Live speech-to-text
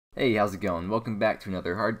Hey, how's it going? Welcome back to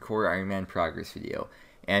another Hardcore Iron Man progress video.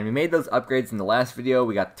 And we made those upgrades in the last video.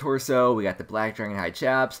 We got the torso, we got the black dragon hide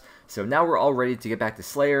chaps, so now we're all ready to get back to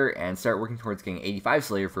Slayer and start working towards getting 85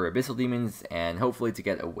 Slayer for abyssal demons and hopefully to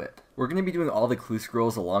get a whip. We're going to be doing all the clue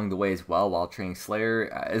scrolls along the way as well while training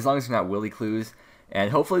Slayer, as long as they're not willy clues,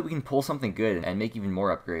 and hopefully we can pull something good and make even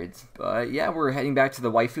more upgrades. But yeah, we're heading back to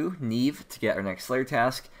the waifu, Neve, to get our next Slayer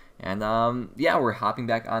task. And yeah, we're hopping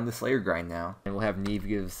back on the Slayer grind now. And we'll have Neve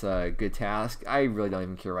give us a good task. I really don't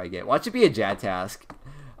even care what I get. Watch it be a Jad task.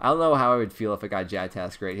 I don't know how I would feel if I got Jad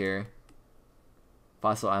task right here.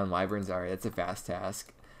 Fossil Island Wyverns, alright, that's a fast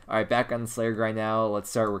task. Alright, back on the Slayer grind now.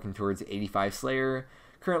 Let's start working towards 85 Slayer.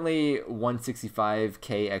 Currently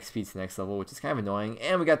 165k XP to the next level, which is kind of annoying.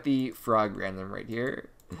 And we got the frog random right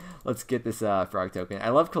here. Let's get this frog token. I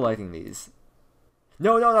love collecting these.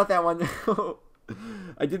 No, not that one.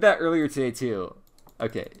 I did that earlier today too.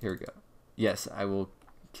 Okay, here we go. Yes, I will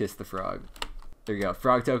kiss the frog. There you go.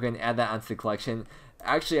 Frog token, add that onto the collection.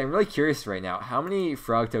 Actually, I'm really curious right now. How many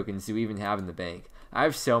frog tokens do we even have in the bank? I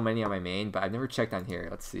have so many on my main, but I've never checked on here.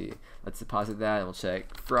 Let's see. Let's deposit that and we'll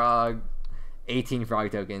check. Frog. 18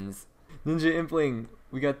 frog tokens. Ninja Impling.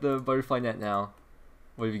 We got the butterfly net now.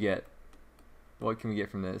 What did we get? What can we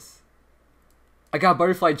get from this? I got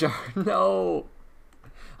butterfly jar. No!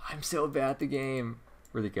 I'm so bad at the game.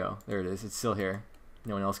 Where'd it go? There it is. It's still here.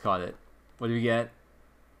 No one else caught it. What did we get?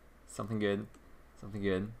 Something good. Something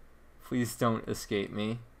good. Please don't escape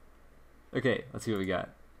me. Okay, let's see what we got.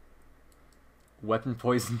 Weapon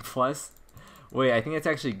poison plus. Wait, I think that's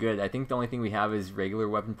actually good. I think the only thing we have is regular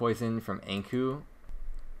weapon poison from Anku.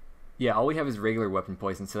 Yeah, all we have is regular weapon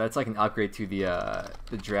poison, so that's like an upgrade to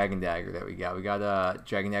the dragon dagger that we got. We got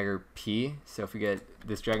dragon dagger P. So if we get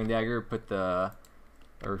this dragon dagger,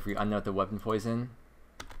 or if we unnote the weapon poison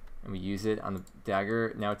and we use it on the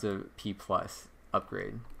dagger, now it's a P plus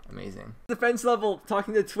upgrade. Amazing. Defense level,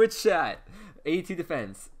 talking to Twitch chat. 82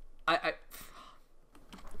 defense. I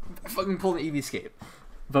fucking pulled an EV escape.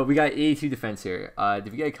 But we got 82 defense here.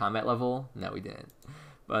 Did we get a combat level? No, we didn't.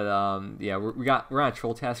 But yeah, we're on a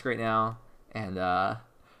troll task right now, and I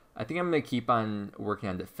think I'm gonna keep on working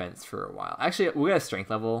on defense for a while. Actually, we got a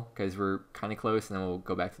strength level because we're kind of close, and then we'll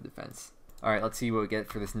go back to defense. Alright, let's see what we get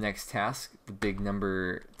for this next task. The big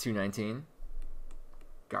number 219.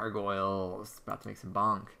 Gargoyles. About to make some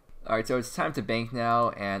bonk. Alright, so it's time to bank now,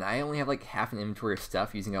 and I only have like half an inventory of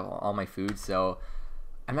stuff using up all my food, so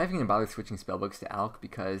I'm not even going to bother switching spellbooks to Alk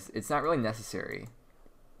because it's not really necessary.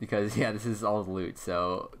 Because, yeah, this is all the loot,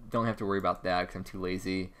 so don't have to worry about that because I'm too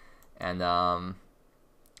lazy. And I'm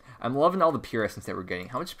loving all the pure essence that we're getting.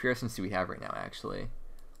 How much pure essence do we have right now, actually?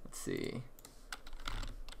 Let's see.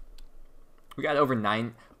 We got over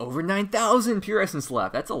 9,000 pure essence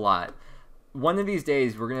left. That's a lot. One of these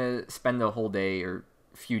days, we're going to spend a whole day or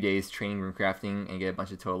a few days training rune crafting and get a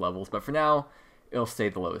bunch of total levels. But for now, it'll stay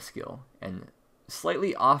the lowest skill. And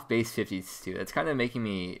slightly off base 50s too. That's kind of making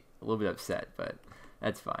me a little bit upset, but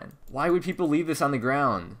that's fine. Why would people leave this on the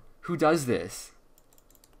ground? Who does this?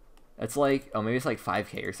 It's like, oh, maybe it's like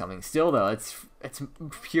 5k or something. Still though, it's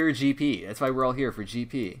pure GP. That's why we're all here, for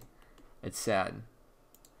GP. It's sad.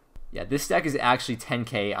 Yeah, this stack is actually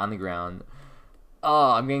 10k on the ground.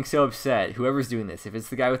 Oh, I'm getting so upset. Whoever's doing this, if it's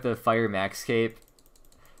the guy with the fire max cape,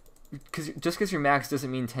 just because your max doesn't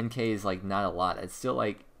mean 10k is like not a lot. It's still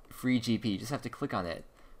like free GP. You just have to click on it.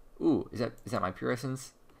 Ooh, is that my pure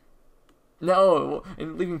essence? No,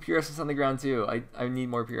 and leaving pure essence on the ground too. I need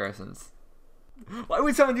more pure essence. Why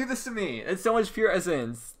would someone do this to me? It's so much pure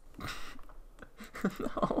essence.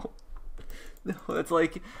 No, it's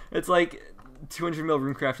like 200 mil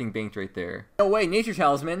rune crafting banked right there. No way, nature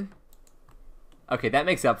talisman. Okay, that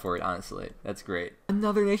makes up for it, honestly. That's great.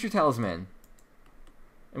 Another nature talisman.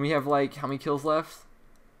 And we have like, how many kills left?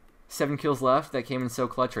 7 kills left. That came in so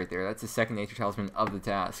clutch right there. That's the second nature talisman of the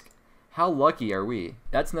task. How lucky are we?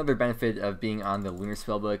 That's another benefit of being on the lunar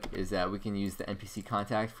spellbook, is that we can use the NPC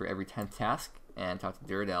contact for every 10th task and talk to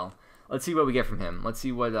Duradel. Let's see what we get from him. Let's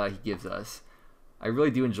see what he gives us. I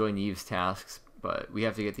really do enjoy Neve's tasks, but we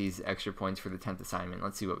have to get these extra points for the 10th assignment.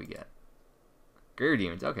 Let's see what we get. Greater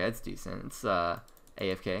Demons. Okay, that's decent. It's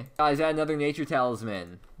AFK. Guys, add another nature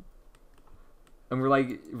talisman. And we're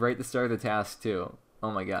like right at the start of the task too.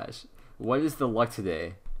 Oh my gosh. What is the luck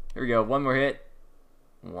today? Here we go. One more hit.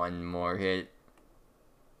 One more hit.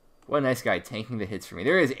 What a nice guy tanking the hits for me.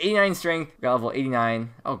 There is 89 strength. Got level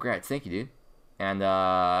 89. Oh, grats. Thank you, dude. And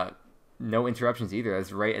no interruptions either.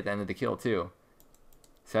 That's right at the end of the kill too.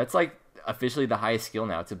 So that's like officially the highest skill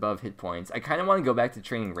now. It's above hit points. I kind of want to go back to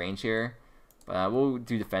training range here. But we'll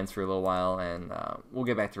do defense for a little while and we'll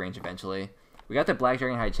get back to range eventually. We got the Black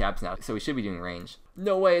Dragon Hide Chaps now, so we should be doing range.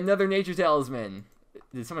 No way, another Nature Talisman!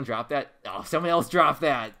 Did someone drop that? Oh, someone else dropped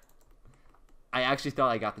that! I actually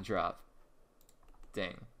thought I got the drop.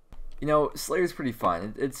 Dang. You know, Slayer's pretty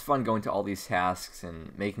fun. It's fun going to all these tasks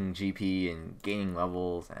and making GP and gaining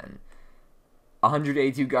levels and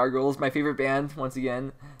 182 Gargoyles, my favorite band, once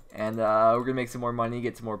again. And we're going to make some more money,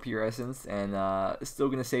 get some more pure essence, and still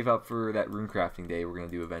going to save up for that rune crafting day we're going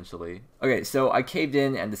to do eventually. Okay, so I caved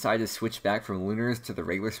in and decided to switch back from Lunars to the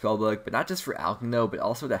regular spellbook, but not just for alchemy though, but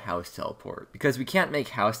also to house teleport. Because we can't make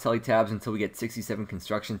house tele tabs until we get 67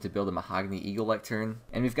 construction to build a mahogany eagle lectern.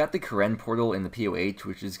 And we've got the Karen portal in the POH,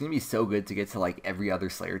 which is going to be so good to get to like every other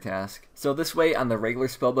Slayer task. So this way, on the regular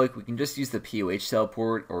spellbook, we can just use the POH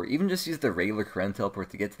teleport, or even just use the regular Karen teleport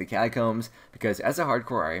to get to the catacombs, because as a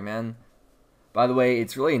hardcore Iron Man, by the way,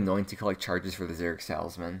 it's really annoying to collect charges for the Xerix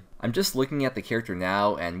Talisman. I'm just looking at the character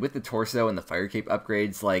now, and with the torso and the fire cape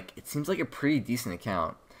upgrades, like, it seems like a pretty decent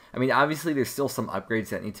account. I mean, obviously there's still some upgrades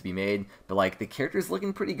that need to be made, but like, the character's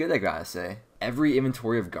looking pretty good, I gotta say. Every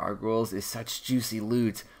inventory of gargoyles is such juicy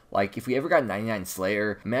loot. Like, if we ever got 99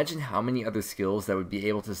 Slayer, imagine how many other skills that would be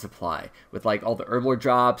able to supply. With, like, all the Herblore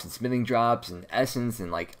drops, and Smithing drops, and Essence,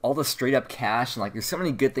 and, like, all the straight-up cash, and, like, there's so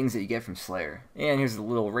many good things that you get from Slayer. And here's a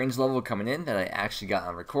little range level coming in that I actually got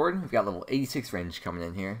on record. We've got level 86 range coming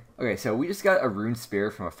in here. Okay, so we just got a Rune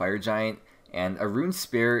Spear from a Fire Giant, and a Rune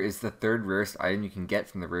Spear is the third rarest item you can get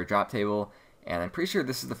from the rare drop table. And I'm pretty sure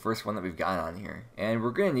this is the first one that we've got on here. And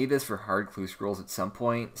we're going to need this for hard clue scrolls at some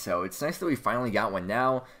point, so it's nice that we finally got one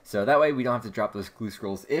now, so that way we don't have to drop those clue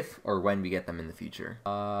scrolls if or when we get them in the future.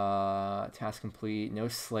 Task complete, no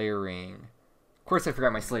Slayer ring. Of course I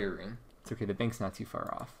forgot my Slayer ring. It's okay, the bank's not too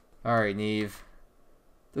far off. Alright, Neve.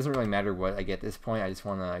 Doesn't really matter what I get at this point, I just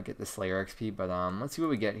want to get the Slayer XP, but let's see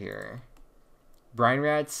what we get here. Brine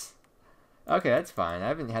Rats. Okay, that's fine. I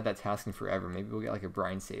haven't had that task in forever. Maybe we'll get like a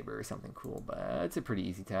Brine Saber or something cool, but it's a pretty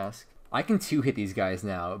easy task. I can 2-hit these guys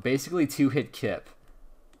now. Basically 2-hit Kip.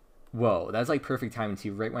 Whoa, that's like perfect timing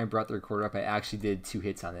too. Right when I brought the recorder up, I actually did 2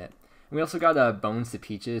 hits on it. And we also got Bones to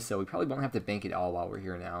Peaches, so we probably won't have to bank it all while we're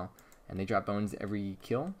here now. And they drop bones every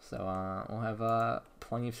kill, so we'll have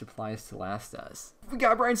plenty of supplies to last us. We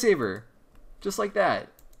got a Brine Saber! Just like that.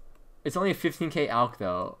 It's only a 15k alch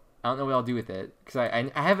though. I don't know what I'll do with it, because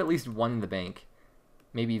I have at least 1 in the bank.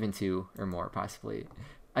 Maybe even 2 or more, possibly.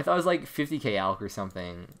 I thought it was like 50k alch or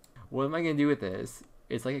something. What am I going to do with this?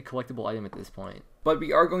 It's like a collectible item at this point. But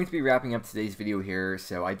we are going to be wrapping up today's video here,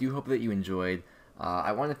 so I do hope that you enjoyed.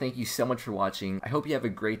 I want to thank you so much for watching. I hope you have a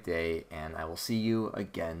great day, and I will see you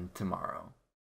again tomorrow.